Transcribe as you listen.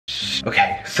bitch.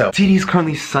 Okay, so TD's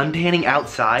currently suntanning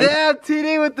outside. Damn,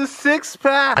 TD with the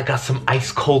 6-pack. I got some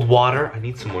ice cold water. I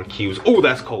need some more cubes. Oh,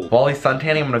 that's cold. While he's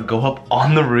suntanning, I'm gonna go up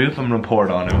on the roof. I'm gonna pour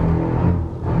it on him.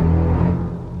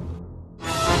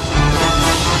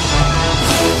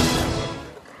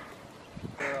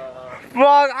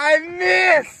 Fuck, I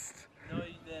missed! No,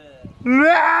 you didn't.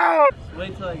 No!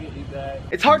 Wait till I get you back.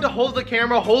 It's hard to hold the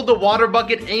camera, hold the water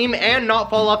bucket, aim, and not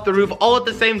fall off the roof all at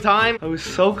the same time. I was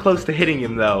so close to hitting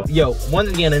him though. Yo, once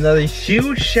again, another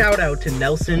huge shout out to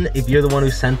Nelson if you're the one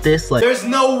who sent this. Like, there's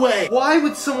no way. Why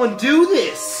would someone do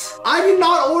this? I did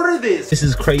not order this. this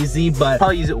is crazy, but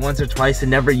I'll use it once or twice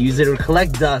and never use it or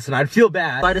collect dust, and I'd feel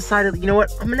bad. So I decided, you know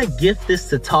what, I'm gonna gift this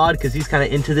to Todd because he's kind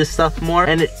of into this stuff more.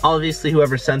 And obviously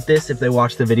whoever sent this, if they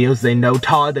watch the videos, they know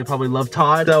Todd. They probably love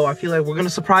Todd. So I feel like we're gonna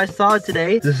surprise Todd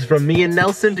today. This is from me and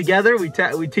Nelson together. We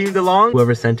teamed along.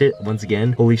 Whoever sent it, once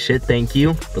again, holy shit, thank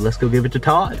you. But let's go give it to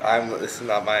Todd. This is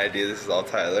not my idea, this is all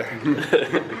Tyler.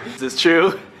 Is this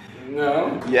true?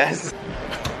 No. Yes.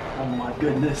 Oh my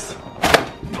goodness.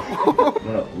 I'm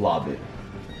gonna lob it.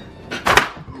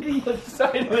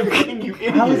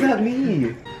 How is that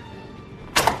me?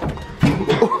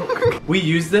 We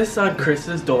used this on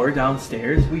Chris's door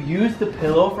downstairs. We used the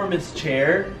pillow from his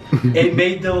chair. It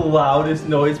made the loudest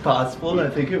noise possible, and I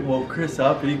think it woke Chris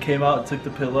up, and he came out and took the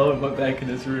pillow and went back in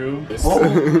his room. Oh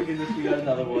my goodness, we got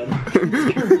another one.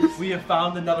 It's yours. We have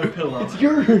found another pillow. It's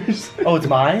yours. Oh, it's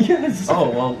mine? Yes. Oh,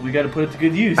 well, we gotta put it to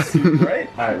good use, right?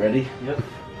 All right, ready? Yep.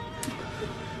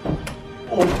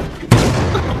 Come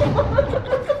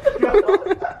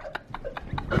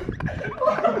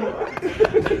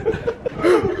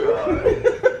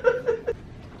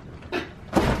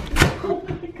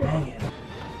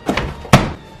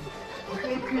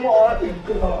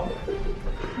on.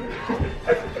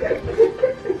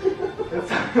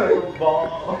 It's like a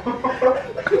ball.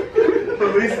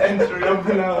 Police entry,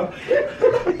 open up.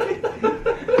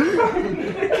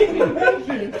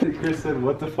 Chris said,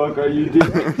 what the fuck are you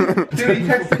doing? Dude, he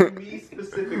texted me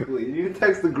specifically. You didn't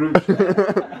text the group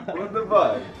chat. What the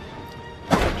fuck?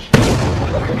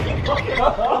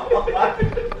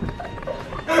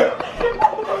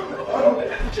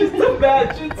 Just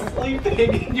imagine sleeping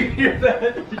and you hear that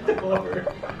at your door.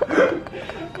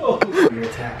 Oh. You're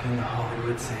attacking the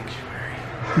Hollywood sanctuary.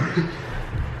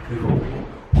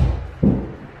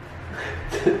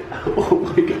 Oh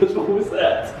my gosh, what was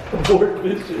that? Abort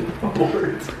mission.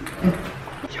 Abort.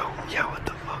 Yo, what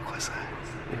the fuck was that?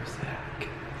 It was Zach.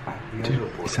 Dude,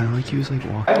 it sounded like he was like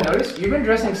walking. I've noticed you've been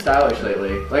dressing stylish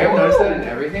lately. Like I've noticed that in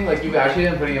everything. Like you've actually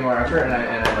been putting in more effort, and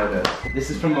I know this. This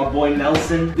is from my boy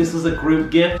Nelson. This was a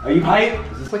group gift. Are you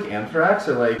hyped? Is this like Anthrax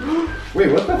or like?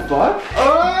 Wait, what the fuck?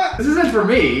 This isn't for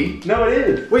me. No, it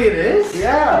is. Wait, it is?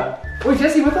 Yeah. Wait,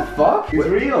 Jesse, what the fuck? It's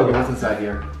real. Okay, what's inside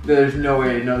here? There's no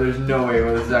way. No, there's no way.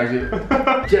 Well, this is actually.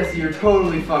 Jesse, you're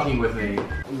totally fucking with me.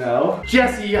 No.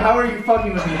 Jesse, how are you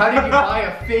fucking with me? How did you buy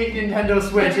a fake Nintendo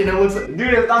Switch and it looks like...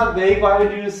 Dude, it's not fake. Why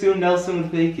would you assume Nelson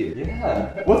would fake it?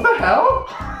 Yeah. What the hell?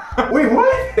 Wait,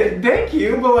 what? Thank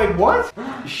you, but like what?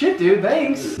 Shit, dude,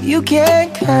 thanks. You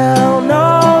can't count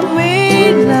on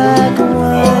me like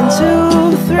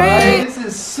 1, 2, 3. This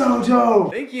is so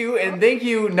dope. Thank you, and thank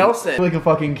you, Nelson. I feel like a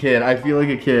fucking kid. I feel like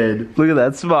a kid. Look at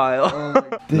that smile.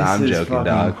 Nah, I'm joking,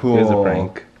 dog. Cool. It was a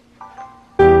prank.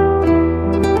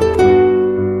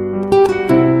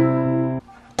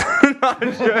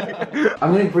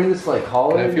 I'm gonna bring this to like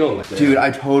college. I feel like Dude, I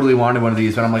totally wanted one of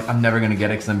these, but I'm like, I'm never gonna get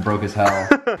it because I'm broke as hell.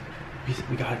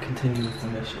 We gotta continue with the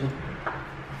mission.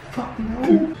 Fuck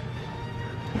no.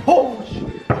 Oh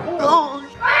shit. Oh.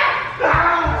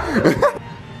 I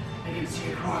can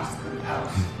see across the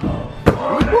house.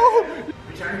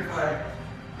 Return fire.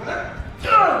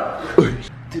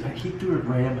 Dude, he threw it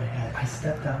right at my head. I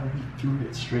stepped out and he threw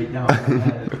it straight down my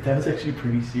head. That was actually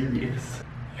pretty serious.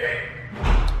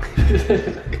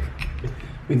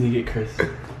 We need to get Chris.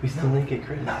 We still need to get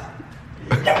Chris.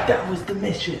 That was the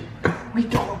mission. We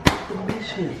don't abort the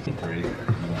mission. 3.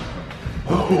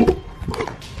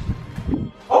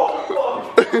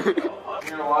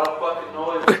 Hearing a lot of fucking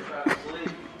noise when trying to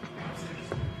sleep.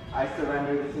 I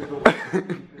surrender. This is the one.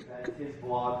 That is his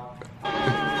vlog.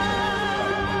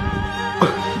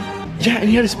 Yeah, and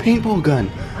he had his paintball gun.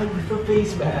 I'm with the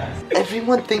face mask.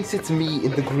 Everyone thinks it's me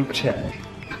in the group chat.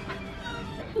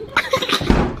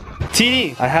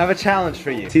 TD, I have a challenge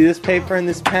for you. See this paper and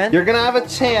this pen? You're gonna have a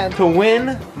chance to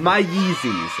win my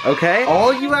Yeezys, okay?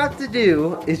 All you have to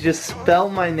do is just spell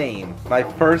my name, my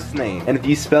first name. And if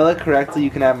you spell it correctly, you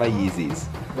can have my Yeezys.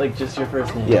 Like just your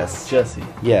first name? Yes. Jesse.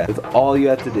 Yeah, that's all you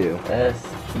have to do.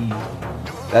 S-E.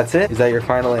 That's it? Is that your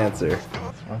final answer?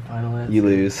 That's my final answer. You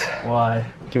lose. Why?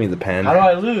 Give me the pen. How do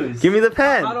I lose? Give me the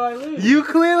pen. How do I lose? You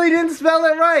clearly didn't spell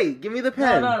it right. Give me the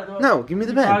pen. No, give me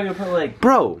the pen. Probably gonna put like.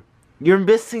 Bro, you're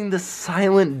missing the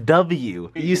silent W.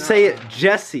 You say it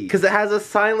Jesse, because it has a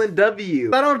silent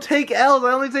W. I don't take L's,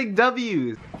 I only take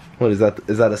W's. What is that?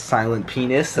 Is that a silent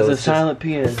penis? So It's a silent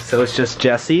penis. So it's just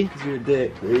Jesse? It's your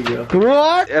dick. There you go.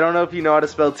 What? I don't know if you know how to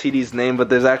spell TD's name, but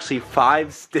there's actually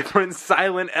 5 different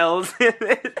silent L's in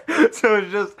it. So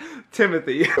it's just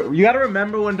Timothy. You gotta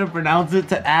remember when to pronounce it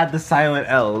to add the silent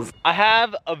L's. I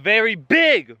have a very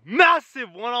big,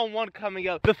 massive one-on-one coming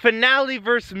up. The finale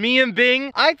versus me and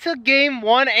Bing. I took game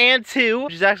 1 and 2,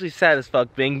 which is actually sad as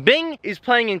fuck, Bing. Bing is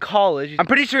playing in college. I'm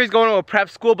pretty sure he's going to a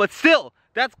prep school, but still,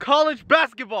 that's college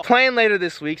basketball. Playing later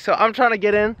this week, so I'm trying to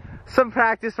get in some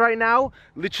practice right now.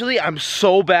 Literally, I'm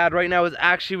so bad right now. It's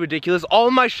actually ridiculous. All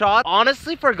of my shots,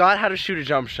 honestly forgot how to shoot a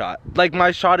jump shot. Like,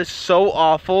 my shot is so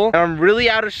awful, and I'm really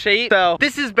out of shape. So,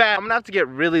 this is bad. I'm gonna have to get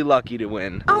really lucky to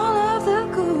win. All of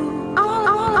the goo, all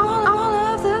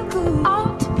of the goo,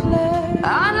 all to play.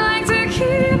 I'd like to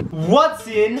keep. What's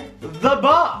in the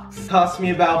box? Cost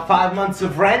me about 5 months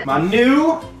of rent. My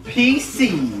new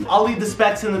PC. I'll leave the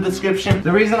specs in the description.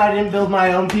 The reason I didn't build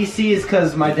my own PC is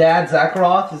because my dad, Zach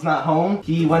Roth, is not home.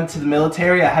 He went to the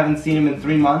military. I haven't seen him in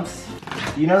 3 months.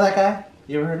 You know that guy?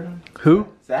 You ever heard of him? Who?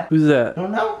 Zach? Who's that?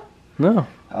 Don't know? No.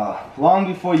 Long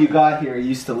before you got here, he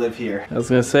used to live here. I was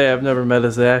gonna say, I've never met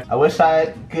a Zach. I wish I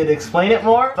could explain it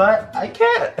more, but I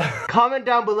can't. Comment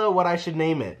down below what I should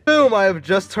name it. Boom, I have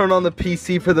just turned on the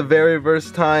PC for the very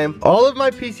first time. All of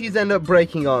my PCs end up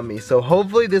breaking on me, so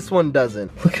hopefully this one doesn't.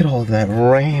 Look at all that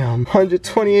RAM,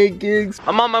 128 gigs.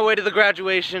 I'm on my way to the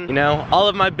graduation. You know, all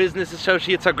of my business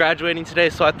associates are graduating today,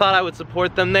 so I thought I would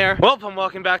support them there. Well, I'm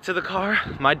walking back to the car.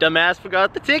 My dumb ass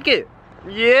forgot the ticket.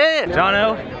 Yeah!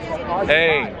 Jono?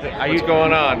 Hey, what's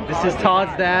going on? This is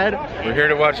Todd's dad. We're here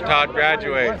to watch Todd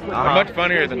graduate. I'm much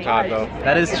funnier than Todd, though.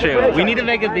 That is true. We need to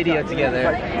make a video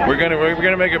together. We're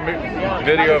gonna make a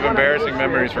video of embarrassing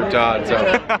memories from Todd. So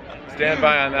stand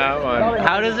by on that one.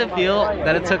 How does it feel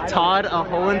that it took Todd a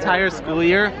whole entire school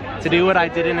year to do what I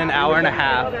did in an hour and a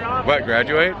half? What,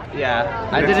 graduate? Yeah,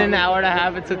 I did it in an hour and a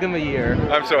half. It took him a year.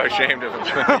 I'm so ashamed of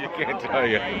him. You can't tell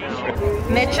you.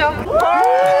 Mitchell.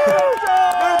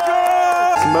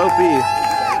 Smokey.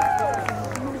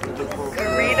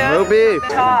 Rita. Smokey.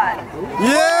 Todd.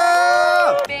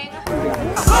 Yeah! Bing.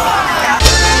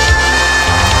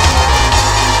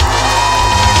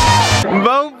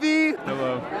 Moby.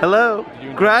 Hello. Hello.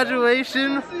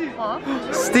 Graduation.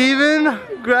 Steven,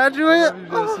 graduate.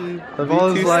 Love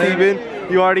you too,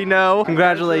 Steven. You already know.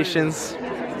 Congratulations.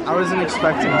 I wasn't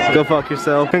expecting to. Go fuck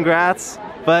yourself. Congrats.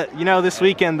 But you know, this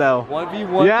weekend though.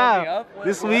 1v1 yeah.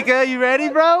 This weekend, you ready,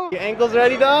 bro? Your ankles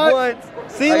ready, dog?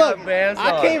 What? See, look,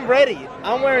 I came ready.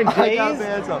 I'm wearing J's. I got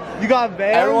Vans on. You got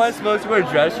Vans? Everyone's supposed to wear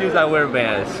dress shoes. I wear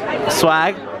Vans.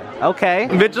 Swag. Okay.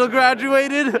 Mitchell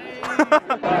graduated.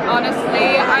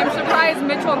 Honestly, I'm surprised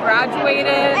Mitchell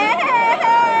graduated.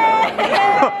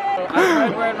 I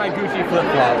tried wearing my Gucci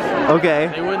flip-flops.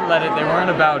 Okay. They wouldn't let it, they weren't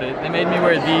about it. They made me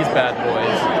wear these bad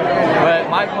boys. But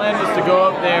my plan was to go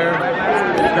up there,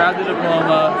 grab the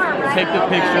diploma, take the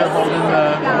picture holding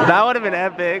the... That would have been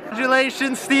epic.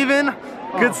 Congratulations, Steven.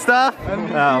 Good stuff.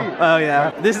 Oh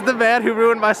yeah. This is the man who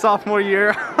ruined my sophomore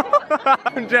year.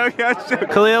 I'm joking, I'm joking.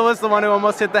 Khalil was the one who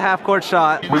almost hit the half-court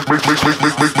shot. Make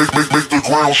the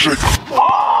ground shake.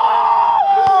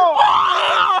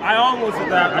 I almost hit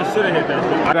that, I should have hit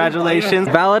that. Congratulations.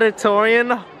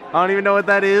 Valedictorian. I don't even know what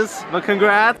that is, but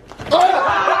congrats.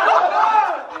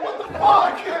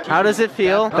 How does it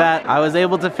feel that I was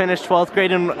able to finish 12th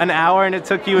grade in an hour and it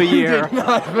took you a year? You did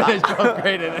not finish 12th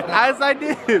grade in it. As I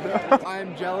did.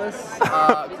 I'm jealous.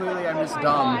 Clearly I'm just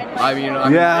dumb. I mean,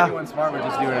 Yeah. anyone smart would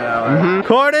just do it in an hour.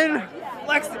 Corden?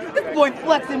 Flexing. This boy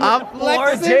flexing. I'm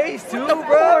flexing. J's too,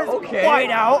 bro. Okay. White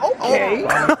out. Okay.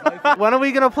 When are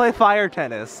we gonna play fire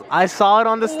tennis? I saw it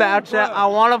on the Snapchat. I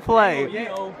wanna play.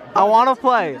 I wanna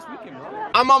play.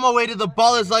 I'm on my way to the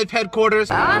Ballers Life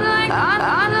headquarters. I'd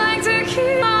like to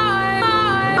keep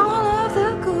my all of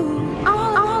the goo,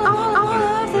 all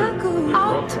of the goo,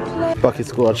 all to play. Bucket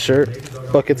Squad shirt.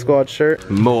 Bucket Squad shirt.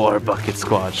 More Bucket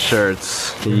Squad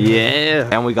shirts. Yeah.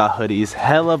 And we got hoodies.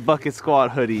 Hella Bucket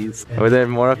Squad hoodies. Are there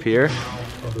more up here?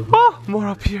 Oh, more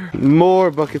up here. More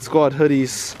Bucket Squad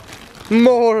hoodies.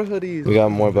 More hoodies. We got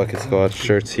more Bucket Squad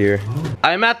shirts here.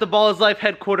 I'm at the Ballers Life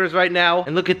headquarters right now,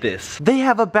 and look at this. They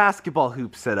have a basketball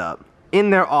hoop set up in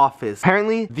their office.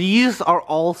 Apparently, these are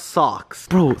all socks.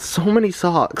 Bro, so many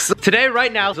socks. Today,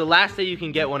 right now, is the last day you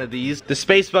can get one of these, the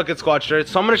Space Bucket Squad shirts.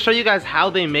 So I'm gonna show you guys how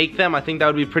they make them. I think that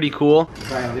would be pretty cool.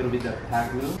 This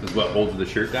is what holds the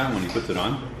shirt down when he puts it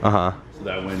on. Uh-huh. so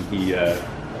that when he is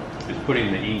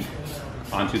putting the ink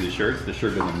onto the shirt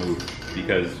doesn't move.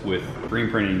 Because with screen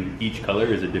printing, each color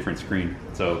is a different screen.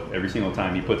 So every single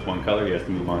time he puts one color, he has to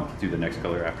move on to do the next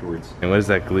color afterwards. And what is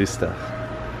that glue stuff?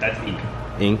 That's ink.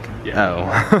 Ink? Yeah.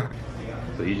 Oh.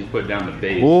 So he just put down the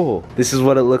base. Whoa, this is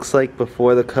what it looks like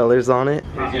before the color's on it?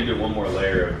 He's gonna do one more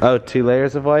layer of... Oh, 2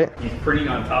 layers of white? He's printing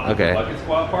on top of the bucket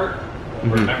squad part.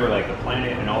 Remember, like the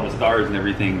planet and all the stars and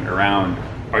everything around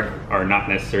are not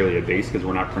necessarily a base because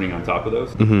we're not printing on top of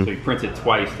those. So he prints it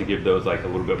twice to give those like a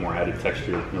little bit more added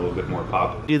texture and a little bit more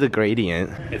pop. Do the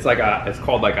gradient. It's like it's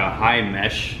called like a high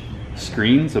mesh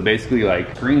screen. So basically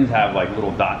like screens have like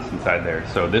little dots inside there.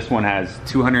 So this one has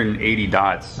 280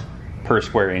 dots per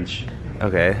square inch.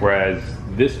 Okay. Whereas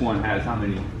this one has how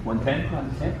many? 110?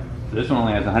 110? So this one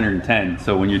only has 110.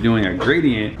 So when you're doing a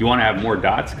gradient, you want to have more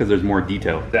dots because there's more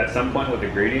detail. At some point with the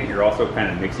gradient, you're also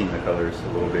kind of mixing the colors a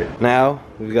little bit. Now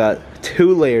we've got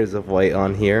 2 layers of white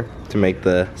on here to make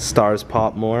the stars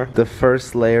pop more. The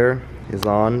first layer is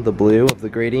on the blue of the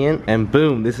gradient, and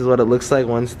boom, this is what it looks like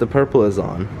once the purple is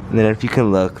on. And then if you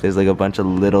can look, there's like a bunch of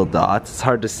little dots. It's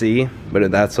hard to see, but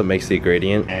that's what makes the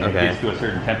gradient. And it gets to a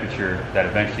certain temperature that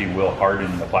eventually will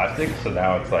harden the plastic, so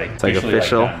now it's like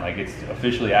official. Like it's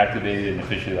officially activated and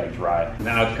officially like dry.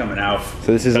 Now it's coming out.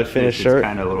 So this is a finished shirt? It's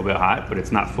kind of a little bit hot, but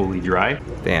it's not fully dry.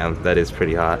 Damn, that is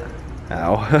pretty hot.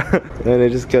 Ow. And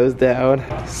it just goes down.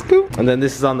 Scoop. And then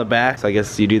this is on the back, so I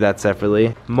guess you do that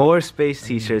separately. More space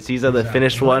t-shirts. These are the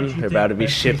finished ones. They're about to be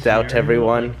shipped out to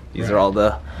everyone. These are all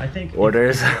the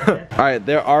orders. Alright,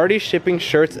 they're already shipping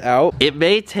shirts out. It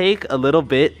may take a little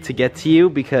bit to get to you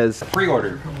because...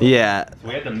 Pre-ordered. Yeah. So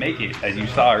we had to make it, as you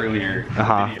saw earlier.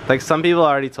 Like some people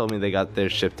already told me they got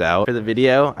theirs shipped out. For the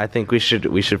video, I think we should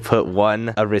put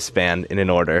a wristband in an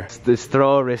order. Just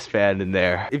throw a wristband in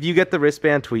there. If you get the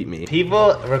wristband, tweet me.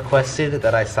 People requested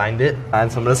that I signed it,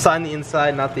 and so I'm gonna sign the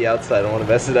inside, not the outside. I don't want to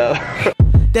mess it up.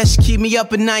 That should keep me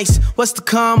up at night. What's the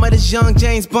calm of this young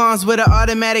James Bonds with an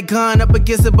automatic gun up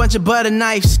against a bunch of butter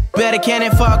knives? Better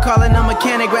cannon for calling a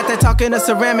mechanic. Right there talking to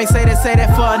ceramic. Say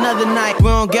that for another night. We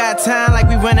don't got time like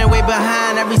we running way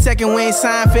behind. Every second we ain't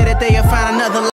sign fit that they'll find another